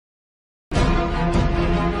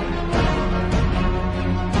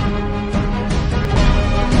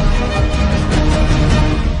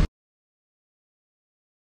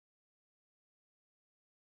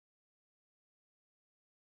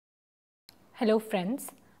Hello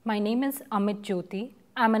friends, my name is Amit Jyoti.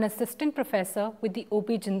 I am an assistant professor with the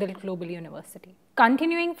O.P. Jindal Global University.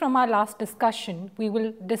 Continuing from our last discussion, we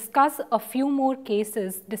will discuss a few more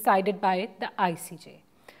cases decided by the ICJ.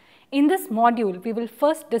 In this module, we will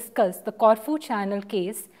first discuss the Corfu Channel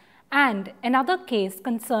case and another case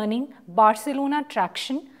concerning Barcelona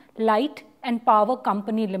Traction, Light and Power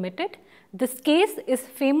Company Limited. This case is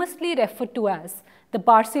famously referred to as the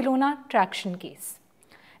Barcelona Traction case.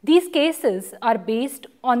 These cases are based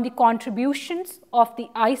on the contributions of the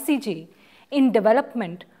ICJ in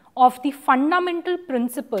development of the fundamental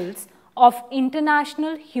principles of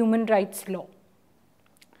international human rights law.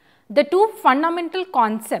 The two fundamental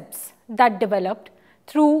concepts that developed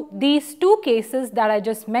through these two cases that I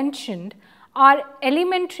just mentioned are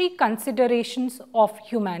elementary considerations of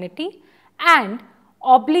humanity and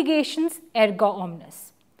obligations erga omnes.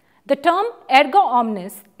 The term erga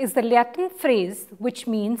omnes is the Latin phrase which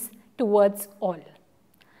means towards all.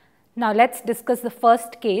 Now let's discuss the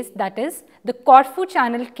first case, that is the Corfu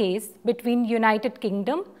Channel case between United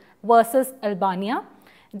Kingdom versus Albania.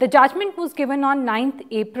 The judgment was given on 9th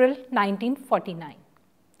April 1949.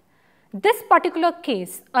 This particular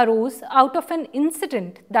case arose out of an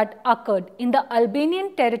incident that occurred in the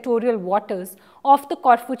Albanian territorial waters of the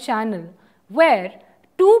Corfu Channel, where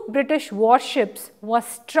two British warships were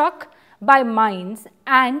struck by mines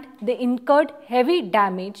and they incurred heavy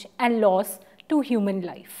damage and loss to human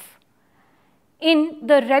life. In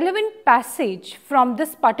the relevant passage from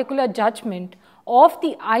this particular judgment of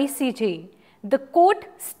the ICJ, the court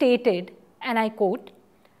stated, and I quote,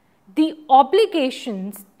 "The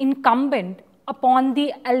obligations incumbent upon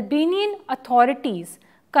the Albanian authorities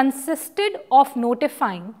consisted of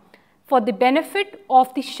notifying, for the benefit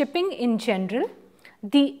of the shipping in general,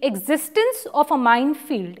 the existence of a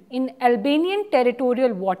minefield in Albanian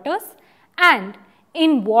territorial waters and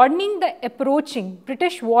in warning the approaching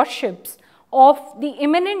British warships of the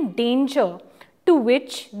imminent danger to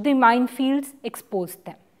which the minefields exposed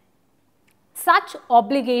them." Such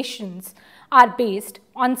obligations are based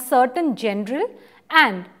on certain general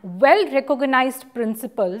and well-recognized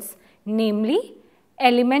principles, namely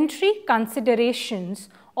elementary considerations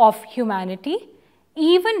of humanity,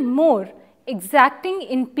 even more exacting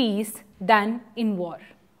in peace than in war,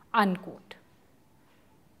 unquote.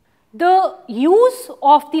 The use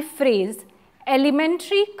of the phrase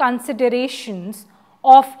elementary considerations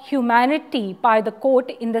of humanity by the court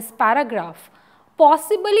in this paragraph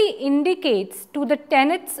possibly indicates to the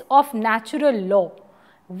tenets of natural law,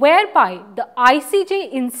 whereby the ICJ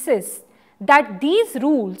insists that these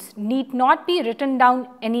rules need not be written down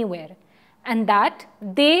anywhere and that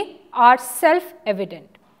they are self-evident.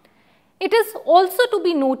 It is also to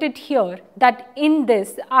be noted here that in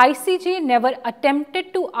this, ICJ never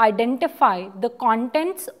attempted to identify the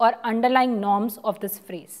contents or underlying norms of this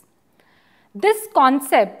phrase. This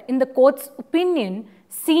concept, in the court's opinion,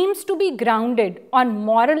 seems to be grounded on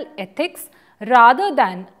moral ethics rather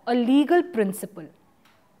than a legal principle.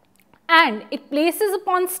 And it places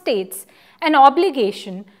upon states an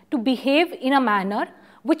obligation to behave in a manner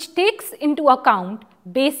which takes into account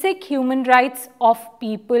basic human rights of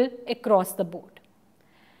people across the board.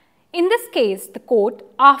 In this case, the court,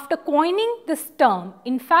 after coining this term,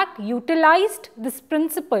 in fact utilized this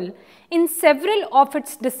principle in several of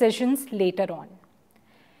its decisions later on.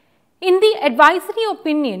 In the advisory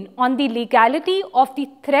opinion on the legality of the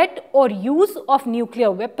threat or use of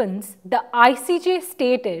nuclear weapons, the ICJ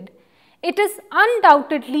stated, "It is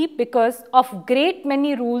undoubtedly because of great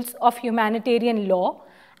many rules of humanitarian law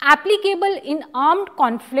applicable in armed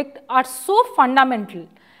conflict are so fundamental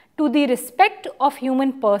to the respect of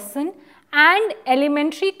human person and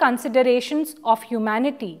elementary considerations of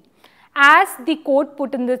humanity," as the court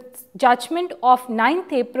put in the judgment of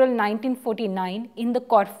 9th April 1949 in the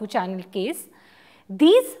Corfu Channel case.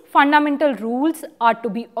 These fundamental rules are to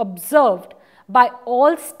be observed by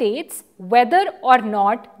all states whether or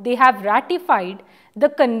not they have ratified the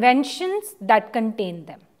conventions that contain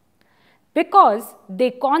them, because they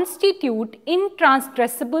constitute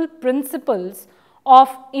intransgressible principles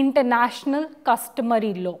of international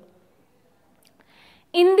customary law.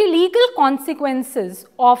 In the legal consequences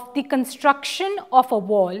of the construction of a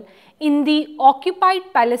wall in the occupied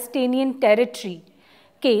Palestinian territory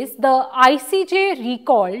case, the ICJ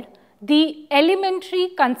recalled the elementary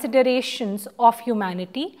considerations of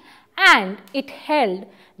humanity, and it held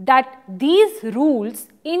that these rules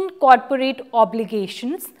incorporate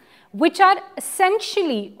obligations which are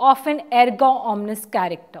essentially of an erga omnes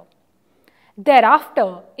character. Thereafter,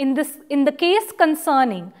 in the case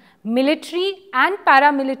concerning military and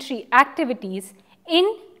paramilitary activities in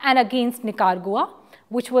and against Nicaragua,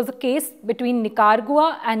 which was a case between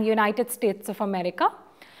Nicaragua and United States of America,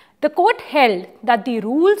 the court held that the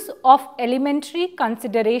rules of elementary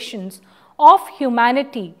considerations of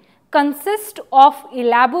humanity consist of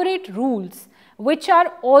elaborate rules which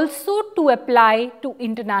are also to apply to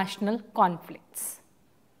international conflicts.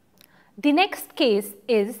 The next case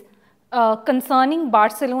is concerning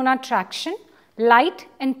Barcelona Traction Light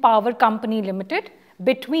and Power Company Limited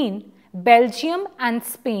between Belgium and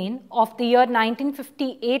Spain of the year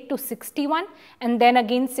 1958 to 61 and then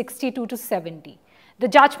again 62 to 70. The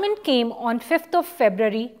judgment came on 5th of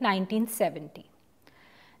February 1970.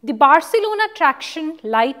 The Barcelona Traction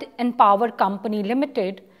Light and Power Company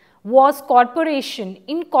Limited was corporation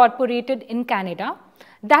incorporated in Canada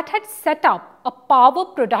that had set up a power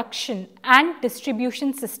production and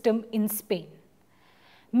distribution system in Spain.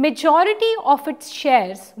 Majority of its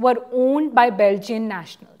shares were owned by Belgian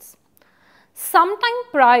nationals. Sometime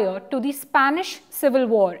prior to the Spanish Civil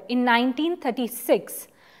War in 1936,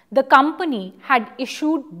 the company had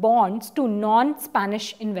issued bonds to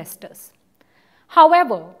non-Spanish investors.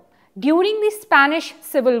 However, during the Spanish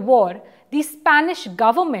Civil War, the Spanish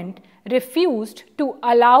government refused to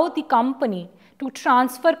allow the company to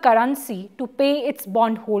transfer currency to pay its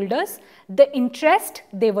bondholders the interest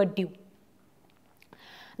they were due.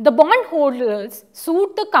 The bondholders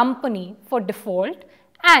sued the company for default,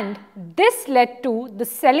 and this led to the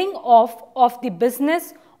selling off of the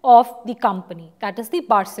business of the company, that is the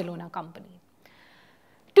Barcelona company.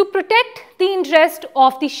 To protect the interest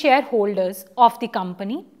of the shareholders of the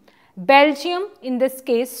company, Belgium in this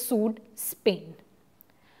case sued Spain.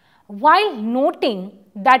 While noting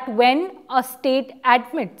that when a state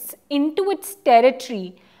admits into its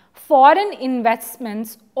territory foreign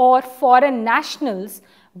investments or foreign nationals,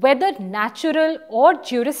 whether natural or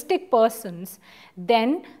juristic persons,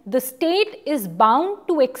 then the state is bound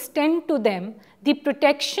to extend to them the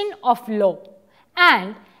protection of law,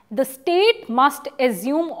 and the state must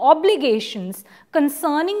assume obligations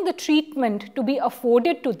concerning the treatment to be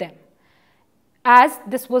afforded to them, as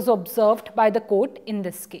this was observed by the court in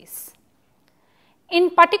this case. In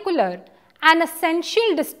particular, an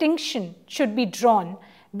essential distinction should be drawn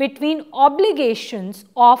between obligations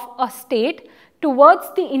of a state towards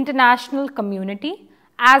the international community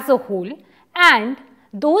as a whole and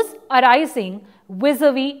those arising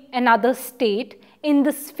vis-a-vis another state in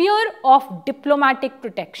the sphere of diplomatic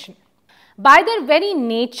protection. By their very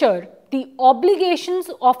nature, the obligations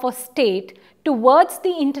of a state towards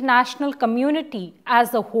the international community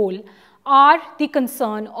as a whole are the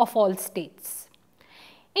concern of all states.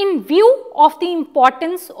 In view of the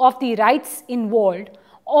importance of the rights involved,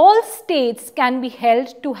 all states can be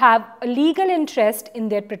held to have a legal interest in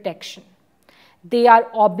their protection. They are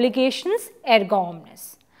obligations erga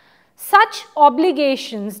omnes. Such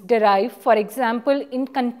obligations derive, for example, in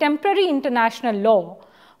contemporary international law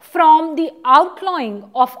from the outlawing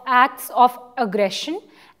of acts of aggression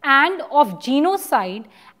and of genocide,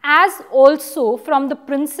 as also from the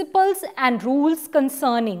principles and rules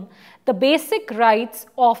concerning the basic rights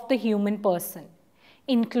of the human person,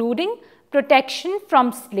 including protection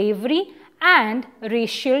from slavery and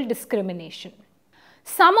racial discrimination.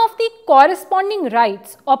 Some of the corresponding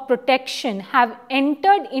rights of protection have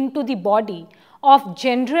entered into the body of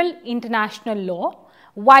general international law,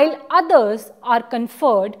 while others are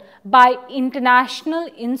conferred by international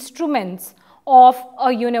instruments of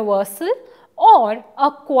a universal or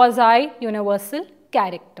a quasi-universal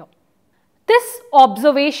character. This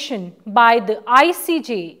observation by the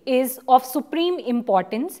ICJ is of supreme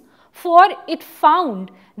importance, for it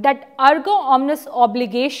found that erga omnes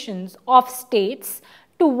obligations of states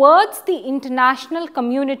towards the international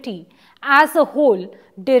community as a whole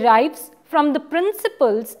derives from the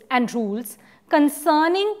principles and rules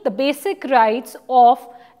concerning the basic rights of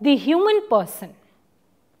the human person.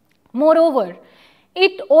 Moreover,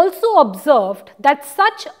 it also observed that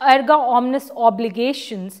such erga omnes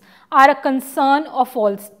obligations are a concern of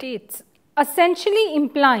all states, essentially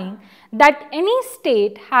implying that any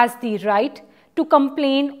state has the right to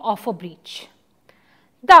complain of a breach.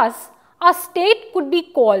 Thus, a state could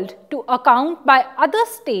be called to account by other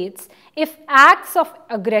states if acts of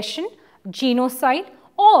aggression, genocide,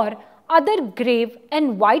 or other grave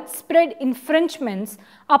and widespread infringements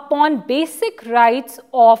upon basic rights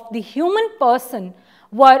of the human person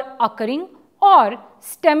were occurring or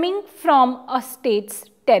stemming from a state's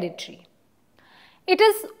territory. It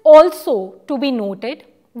is also to be noted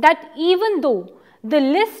that even though the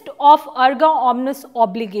list of erga omnes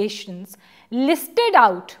obligations listed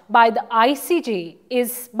out by the ICJ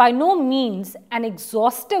is by no means an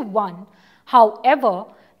exhaustive one, however,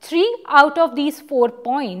 3 out of these 4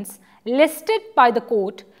 points listed by the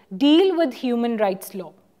court deal with human rights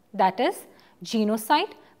law, that is,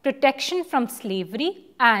 genocide, protection from slavery,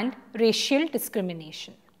 and racial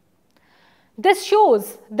discrimination. This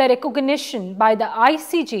shows the recognition by the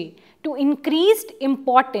ICJ to increased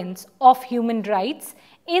importance of human rights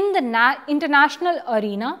in the international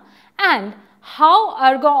arena and how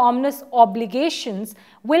erga omnes obligations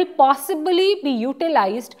will possibly be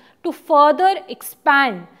utilized to further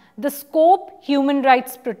expand the scope human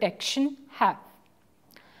rights protection have.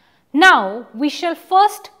 Now, we shall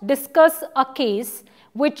first discuss a case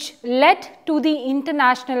which led to the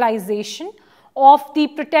internationalization of the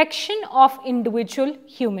protection of individual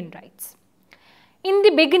human rights. In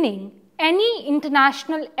the beginning, any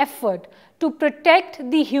international effort to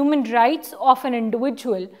protect the human rights of an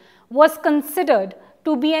individual was considered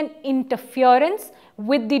to be an interference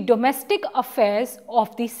with the domestic affairs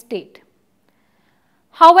of the state.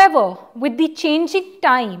 However, with the changing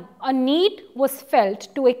time, a need was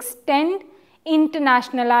felt to extend,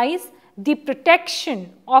 internationalize the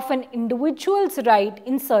protection of an individual's right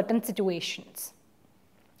in certain situations.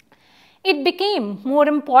 It became more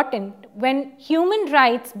important when human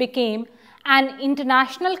rights became an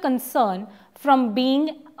international concern from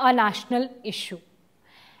being a national issue.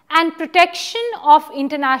 And protection of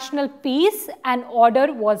international peace and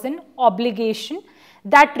order was an obligation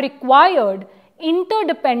that required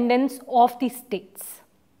interdependence of the states.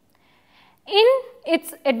 In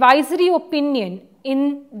its advisory opinion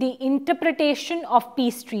in the interpretation of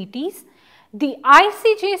peace treaties, the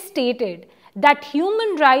ICJ stated that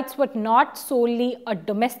human rights were not solely a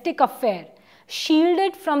domestic affair,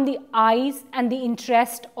 shielded from the eyes and the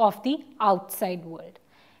interest of the outside world,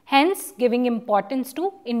 hence giving importance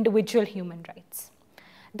to individual human rights.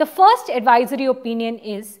 The first advisory opinion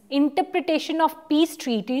is Interpretation of Peace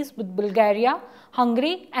Treaties with Bulgaria,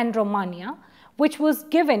 Hungary and Romania, which was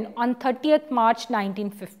given on 30th March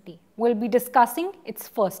 1950. We'll be discussing its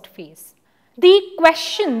first phase. The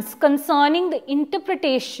questions concerning the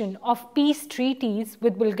interpretation of peace treaties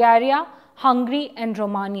with Bulgaria, Hungary and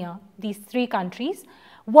Romania, these three countries,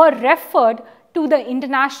 were referred to the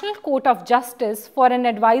International Court of Justice for an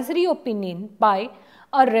advisory opinion by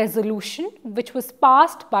a resolution which was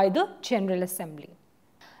passed by the General Assembly.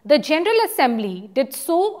 The General Assembly did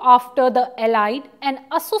so after the Allied and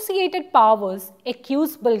associated powers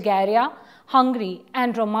accused Bulgaria, Hungary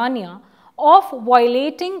and Romania of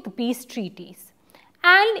violating the peace treaties,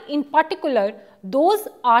 and in particular those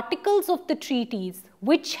articles of the treaties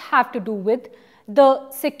which have to do with the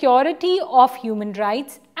security of human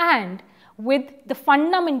rights and with the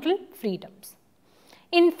fundamental freedoms.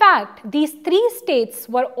 In fact, these three states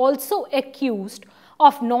were also accused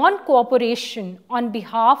of non-cooperation on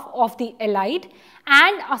behalf of the Allied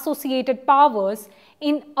and associated powers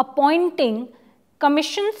in appointing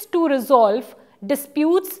commissions to resolve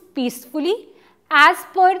disputes peacefully as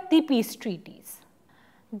per the peace treaties.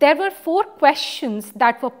 There were 4 questions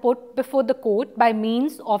that were put before the court by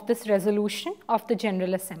means of this resolution of the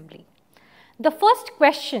General Assembly. The first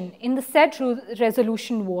question in the said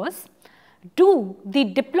resolution was, do the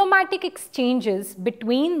diplomatic exchanges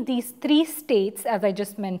between these 3 states, as I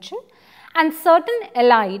just mentioned, and certain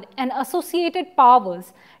allied and associated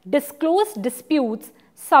powers disclose disputes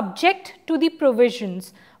subject to the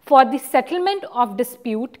provisions for the settlement of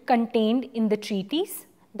dispute contained in the treaties?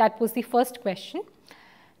 That was the first question.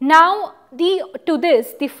 Now,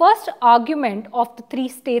 the first argument of the 3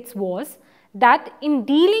 states was that in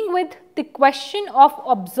dealing with the question of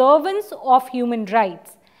observance of human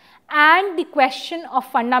rights and the question of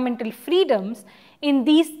fundamental freedoms in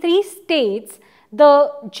these 3 states,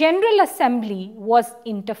 the General Assembly was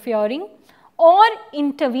interfering or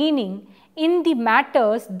intervening in the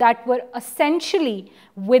matters that were essentially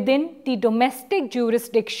within the domestic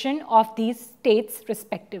jurisdiction of these states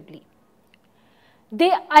respectively.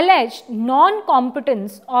 They alleged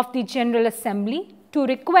non-competence of the General Assembly to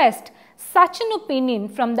request such an opinion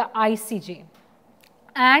from the ICJ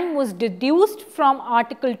and was deduced from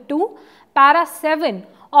Article 2, Para 7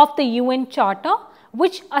 of the UN Charter,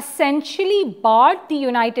 which essentially barred the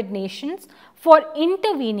United Nations for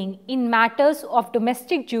intervening in matters of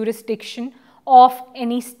domestic jurisdiction of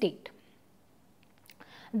any state.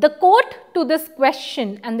 The court to this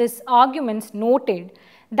question and these arguments noted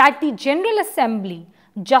that the General Assembly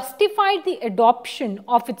justified the adoption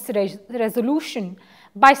of its resolution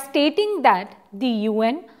by stating that the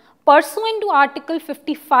UN, pursuant to Article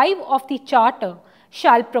 55 of the Charter,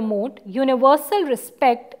 shall promote universal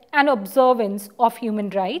respect and observance of human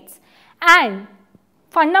rights and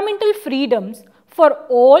fundamental freedoms for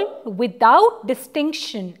all without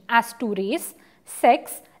distinction as to race,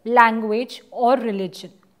 sex, language or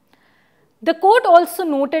religion. The court also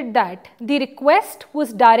noted that the request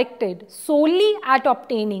was directed solely at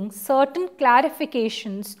obtaining certain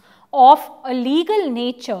clarifications of a legal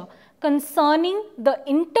nature concerning the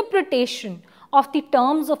interpretation of the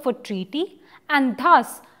terms of a treaty and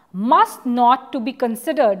thus must not to be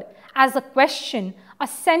considered as a question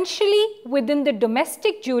essentially within the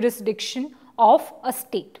domestic jurisdiction of a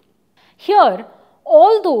state. Here,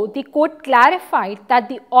 although the court clarified that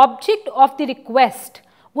the object of the request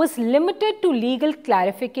was limited to legal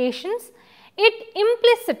clarifications, it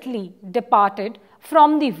implicitly departed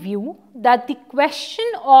from the view that the question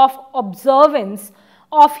of observance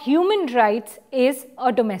of human rights is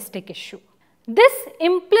a domestic issue. This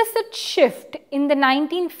implicit shift in the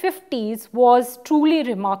 1950s was truly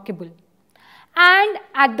remarkable, and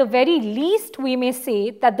at the very least we may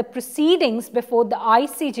say that the proceedings before the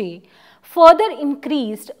ICJ further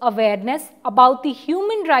increased awareness about the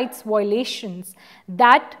human rights violations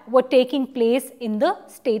that were taking place in the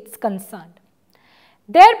states concerned,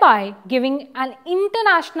 thereby giving an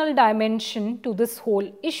international dimension to this whole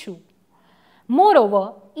issue.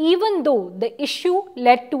 Moreover, even though the issue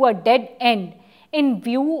led to a dead end in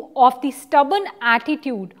view of the stubborn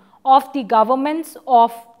attitude of the governments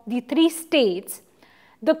of the three states,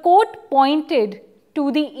 the court pointed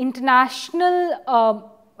to the international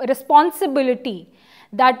responsibility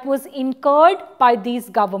that was incurred by these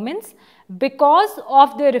governments because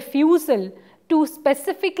of their refusal to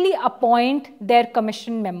specifically appoint their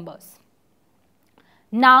commission members.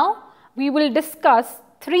 Now, we will discuss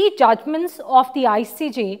three judgments of the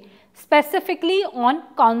ICJ specifically on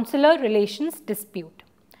consular relations dispute.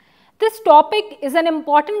 This topic is an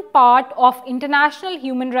important part of international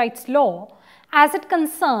human rights law as it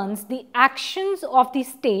concerns the actions of the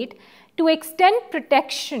state to extend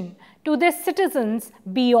protection to their citizens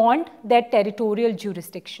beyond their territorial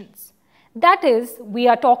jurisdictions. That is, we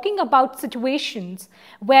are talking about situations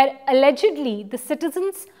where allegedly the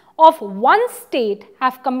citizens of one state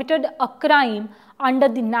have committed a crime under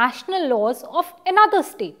the national laws of another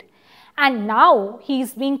state, and now he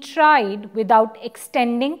is being tried without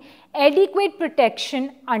extending adequate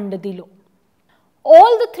protection under the law.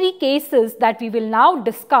 All the three cases that we will now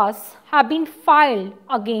discuss have been filed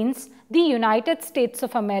against the United States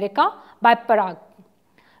of America by Paraguay,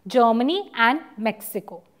 Germany and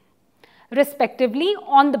Mexico, respectively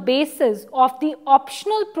on the basis of the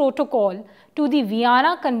optional protocol to the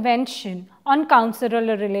Vienna Convention on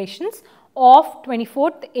Consular Relations of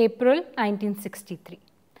 24th April 1963,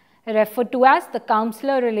 referred to as the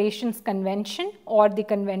Consular Relations Convention or the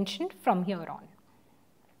Convention from here on.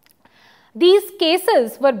 These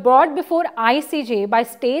cases were brought before ICJ by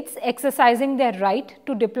states exercising their right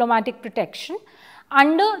to diplomatic protection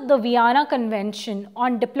under the Vienna Convention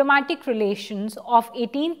on Diplomatic Relations of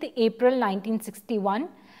 18th April 1961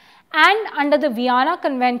 and under the Vienna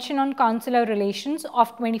Convention on Consular Relations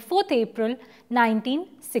of 24th April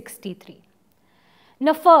 1963.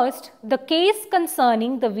 Now first, the case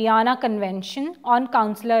concerning the Vienna Convention on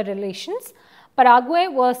Consular Relations, Paraguay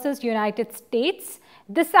versus United States.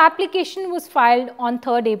 This application was filed on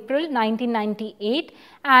 3rd April 1998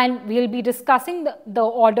 and we will be discussing the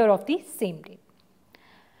order of the same date.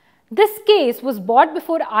 This case was brought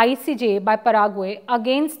before ICJ by Paraguay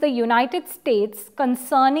against the United States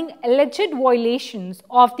concerning alleged violations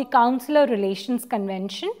of the Consular Relations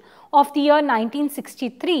Convention of the year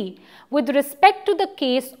 1963 with respect to the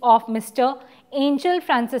case of Mr. Angel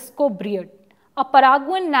Francisco Briard, a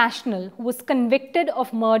Paraguayan national who was convicted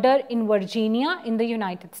of murder in Virginia in the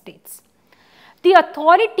United States. The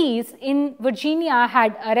authorities in Virginia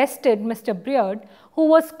had arrested Mr. Briard, who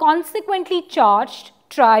was consequently charged,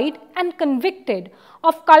 tried and convicted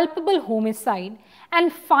of culpable homicide,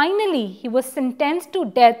 and finally he was sentenced to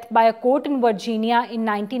death by a court in Virginia in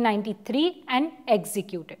 1993 and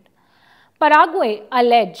executed. Paraguay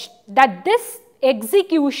alleged that this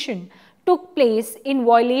execution took place in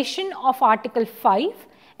violation of Article 5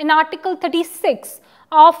 and Article 36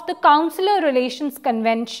 of the Consular Relations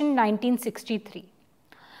Convention 1963.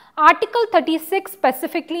 Article 36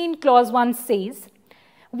 specifically in Clause 1 says,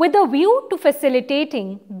 with a view to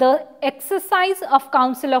facilitating the exercise of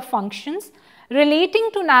consular functions relating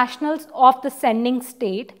to nationals of the sending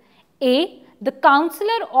state, A. The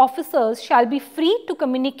consular officers shall be free to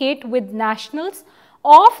communicate with nationals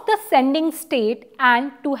of the sending state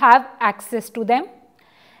and to have access to them.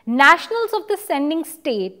 Nationals of the sending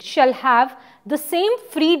state shall have the same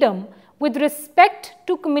freedom with respect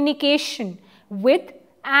to communication with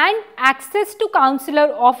and access to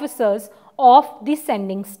consular officers of the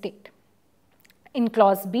sending state. In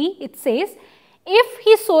Clause B, it says, if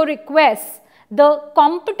he so requests, the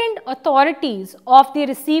competent authorities of the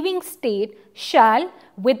receiving state shall,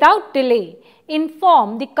 without delay,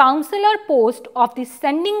 inform the consular post of the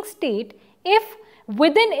sending state if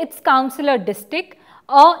within its consular district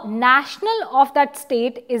a national of that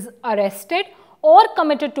state is arrested or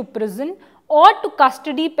committed to prison or to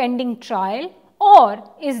custody pending trial or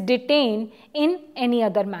is detained in any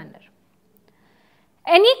other manner.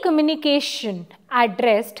 Any communication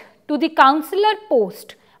addressed to the consular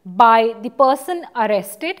post by the person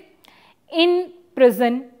arrested in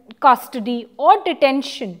prison, custody or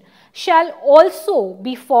detention shall also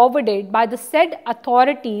be forwarded by the said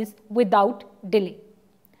authorities without delay.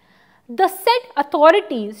 The said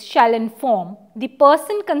authorities shall inform the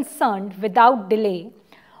person concerned without delay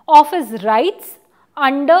of his rights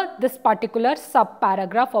under this particular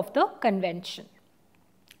subparagraph of the convention.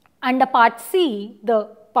 Under part C, the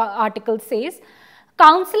article says,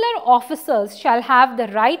 consular officers shall have the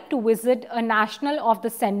right to visit a national of the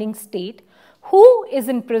sending state who is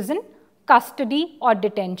in prison, custody or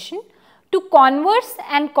detention, to converse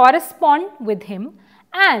and correspond with him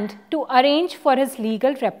and to arrange for his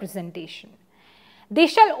legal representation. They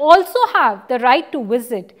shall also have the right to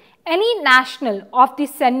visit any national of the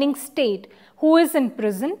sending state who is in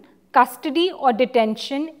prison, custody or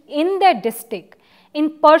detention in their district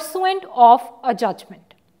in pursuant of a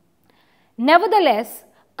judgment. Nevertheless,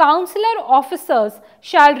 consular officers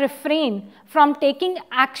shall refrain from taking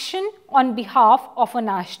action on behalf of a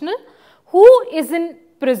national who is in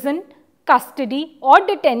prison, custody or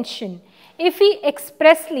detention if he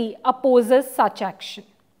expressly opposes such action.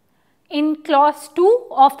 In clause 2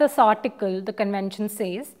 of this article, the convention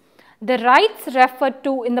says, the rights referred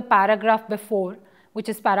to in the paragraph before, which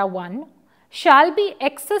is para 1, shall be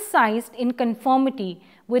exercised in conformity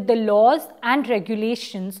with the laws and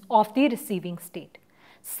regulations of the receiving state,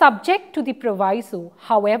 subject to the proviso,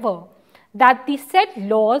 however, that the said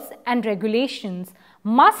laws and regulations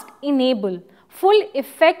must enable full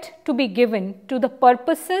effect to be given to the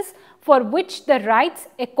purposes for which the rights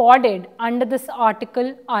accorded under this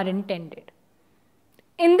article are intended.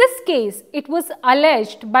 In this case, it was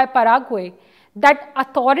alleged by Paraguay that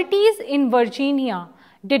authorities in Virginia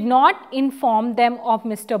did not inform them of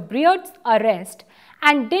Mr. Breard's arrest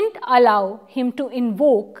and didn't allow him to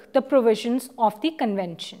invoke the provisions of the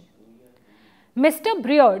convention. Mr.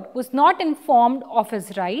 Breard was not informed of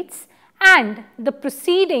his rights and the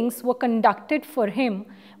proceedings were conducted for him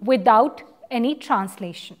without any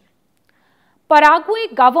translation. Paraguay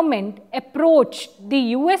government approached the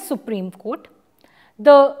US Supreme Court,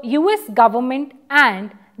 the US government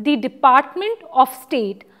and the Department of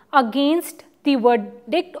State against the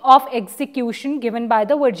verdict of execution given by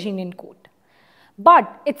the Virginian court.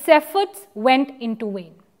 But its efforts went into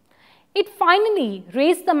vain. It finally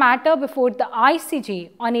raised the matter before the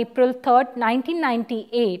ICJ on April 3,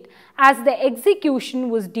 1998, as the execution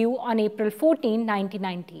was due on April 14,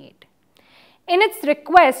 1998. In its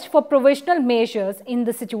request for provisional measures in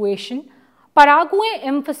the situation, Paraguay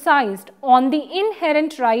emphasized on the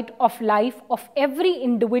inherent right of life of every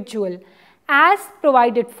individual as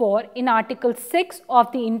provided for in Article 6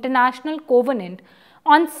 of the International Covenant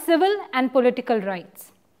on Civil and Political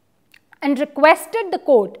Rights, and requested the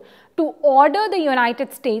court to order the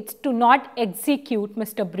United States to not execute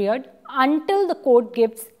Mr. Breard until the court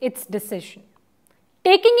gives its decision.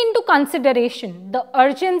 Taking into consideration the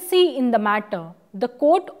urgency in the matter, the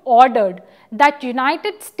court ordered that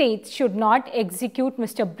United States should not execute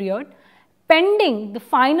Mr. Breard pending the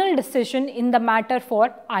final decision in the matter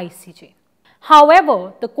for ICJ.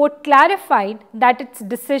 However, the court clarified that its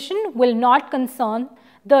decision will not concern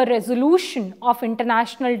the resolution of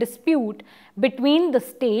international dispute between the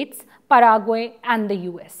states, Paraguay and the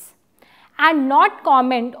US, and not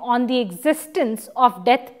comment on the existence of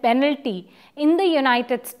death penalty in the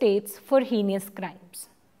United States for heinous crimes.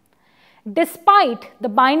 Despite the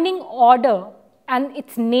binding order and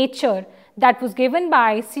its nature that was given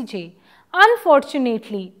by ICJ,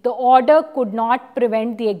 unfortunately, the order could not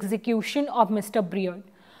prevent the execution of Mr. Breard,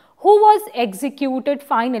 who was executed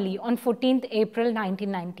finally on 14th April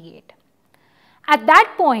 1998. At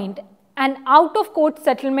that point, an out-of-court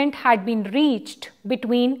settlement had been reached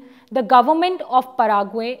between the government of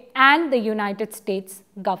Paraguay and the United States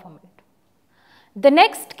government. The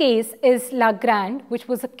next case is La Grande, which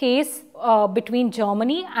was a case between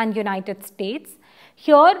Germany and United States.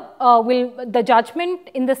 Here, the judgment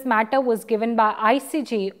in this matter was given by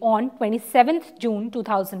ICJ on 27th June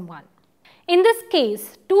 2001. In this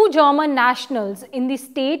case, two German nationals in the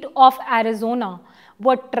state of Arizona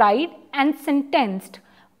were tried and sentenced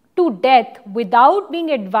to death without being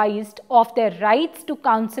advised of their rights to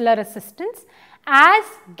consular assistance as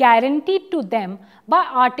guaranteed to them by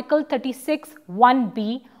Article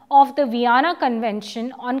 36(1)(b) of the Vienna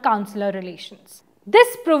Convention on Consular Relations.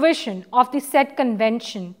 This provision of the said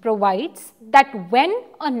convention provides that when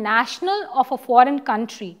a national of a foreign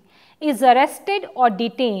country is arrested or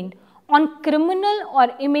detained on criminal or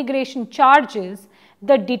immigration charges,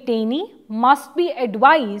 the detainee must be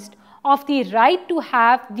advised of the right to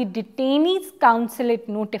have the detainee's consulate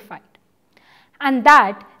notified, and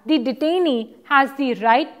that the detainee has the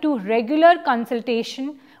right to regular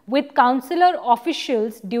consultation with consular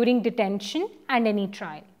officials during detention and any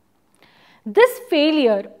trial. This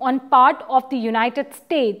failure on part of the United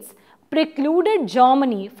States precluded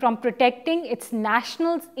Germany from protecting its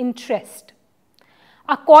nationals' interest.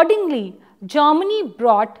 Accordingly, Germany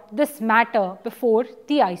brought this matter before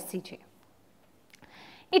the ICJ.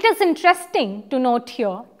 It is interesting to note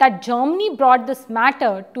here that Germany brought this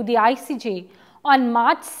matter to the ICJ on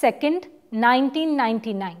March 2,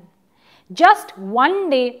 1999, just one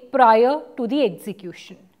day prior to the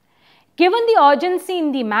execution. Given the urgency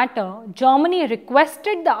in the matter, Germany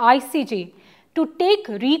requested the ICJ to take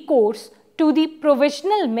recourse to the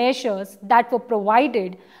provisional measures that were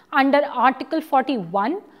provided under Article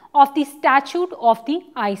 41 of the Statute of the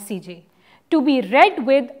ICJ, to be read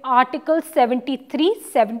with Articles 73,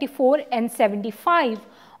 74 and 75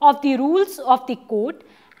 of the Rules of the Court,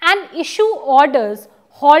 and issue orders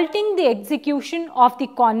halting the execution of the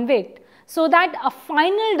convict so that a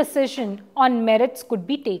final decision on merits could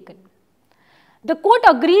be taken. The court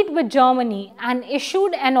agreed with Germany and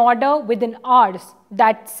issued an order within hours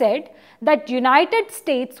that said that United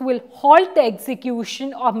States will halt the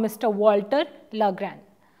execution of Mr. Walter Legrand.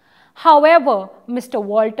 However, Mr.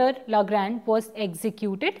 Walter Legrand was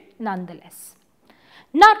executed nonetheless.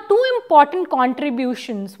 Now, two important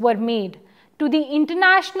contributions were made to the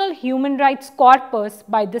international human rights corpus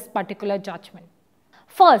by this particular judgment.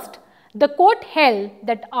 First, the court held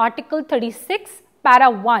that Article 36, Para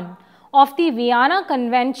 1 of the Vienna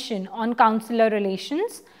Convention on Consular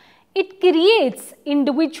Relations, it creates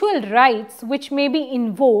individual rights which may be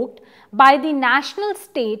invoked by the national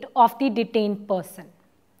state of the detained person.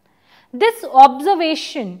 This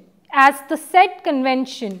observation, as the said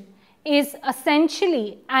convention is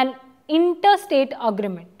essentially an interstate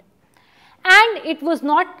agreement, and it was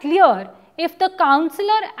not clear if the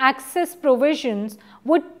consular access provisions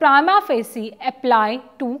would prima facie apply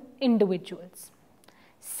to individuals.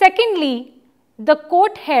 Secondly, the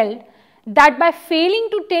court held that by failing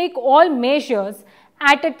to take all measures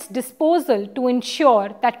at its disposal to ensure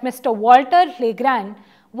that Mr. Walter Legrand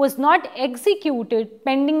was not executed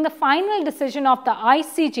pending the final decision of the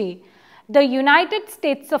ICJ, the United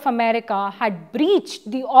States of America had breached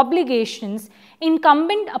the obligations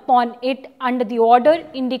incumbent upon it under the order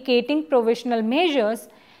indicating provisional measures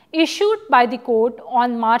issued by the court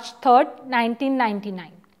on March 3,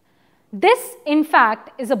 1999. This, in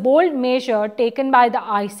fact, is a bold measure taken by the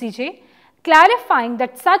ICJ, clarifying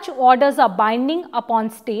that such orders are binding upon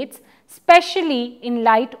states, especially in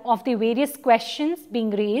light of the various questions being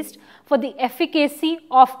raised for the efficacy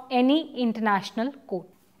of any international court.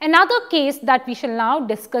 Another case that we shall now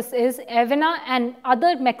discuss is Avena and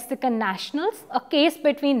other Mexican nationals, a case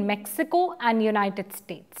between Mexico and United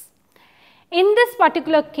States. In this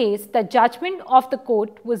particular case, the judgment of the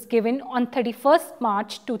court was given on 31st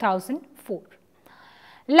March 2004.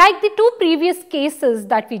 Like the two previous cases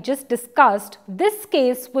that we just discussed, this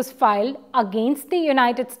case was filed against the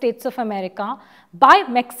United States of America by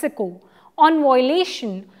Mexico on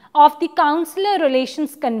violation of the Consular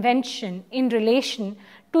Relations Convention in relation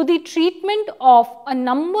to the treatment of a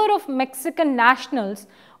number of Mexican nationals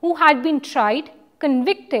who had been tried,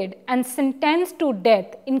 convicted and sentenced to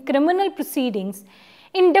death in criminal proceedings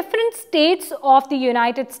in different states of the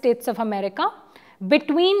United States of America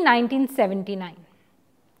between 1979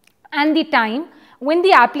 and the time when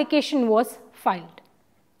the application was filed.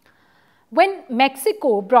 When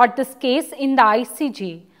Mexico brought this case in the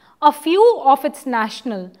ICJ, a few of its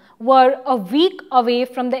nationals were a week away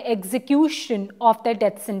from the execution of their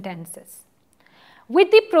death sentences.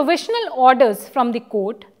 With the provisional orders from the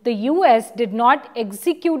court, the US did not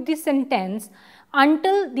execute the sentence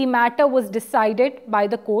until the matter was decided by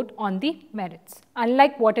the court on the merits,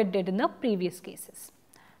 unlike what it did in the previous cases.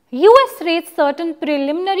 US raised certain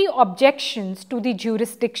preliminary objections to the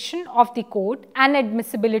jurisdiction of the court and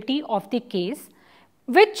admissibility of the case,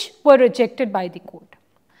 which were rejected by the court.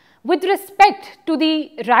 With respect to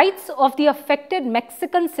the rights of the affected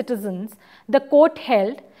Mexican citizens, the court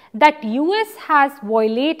held that US has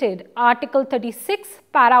violated Article 36,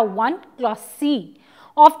 Para 1, Clause C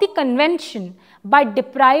of the convention by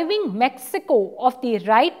depriving Mexico of the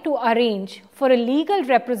right to arrange for a legal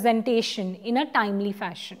representation in a timely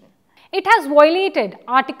fashion. It has violated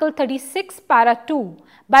Article 36 Para 2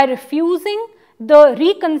 by refusing to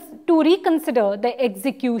reconsider the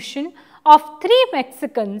execution of 3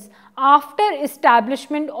 Mexicans after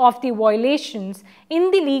establishment of the violations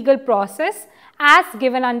in the legal process as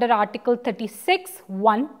given under Article 36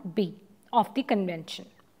 1b of the Convention.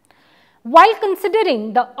 While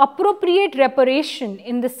considering the appropriate reparation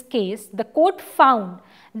in this case, the court found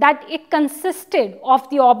that it consisted of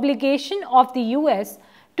the obligation of the US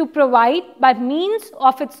to provide by means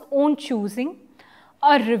of its own choosing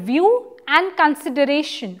a review and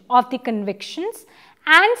consideration of the convictions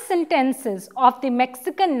and sentences of the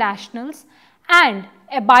Mexican nationals and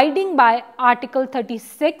abiding by Article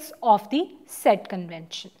 36 of the said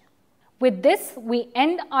convention. With this, we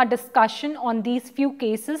end our discussion on these few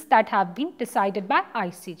cases that have been decided by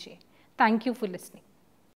ICJ. Thank you for listening.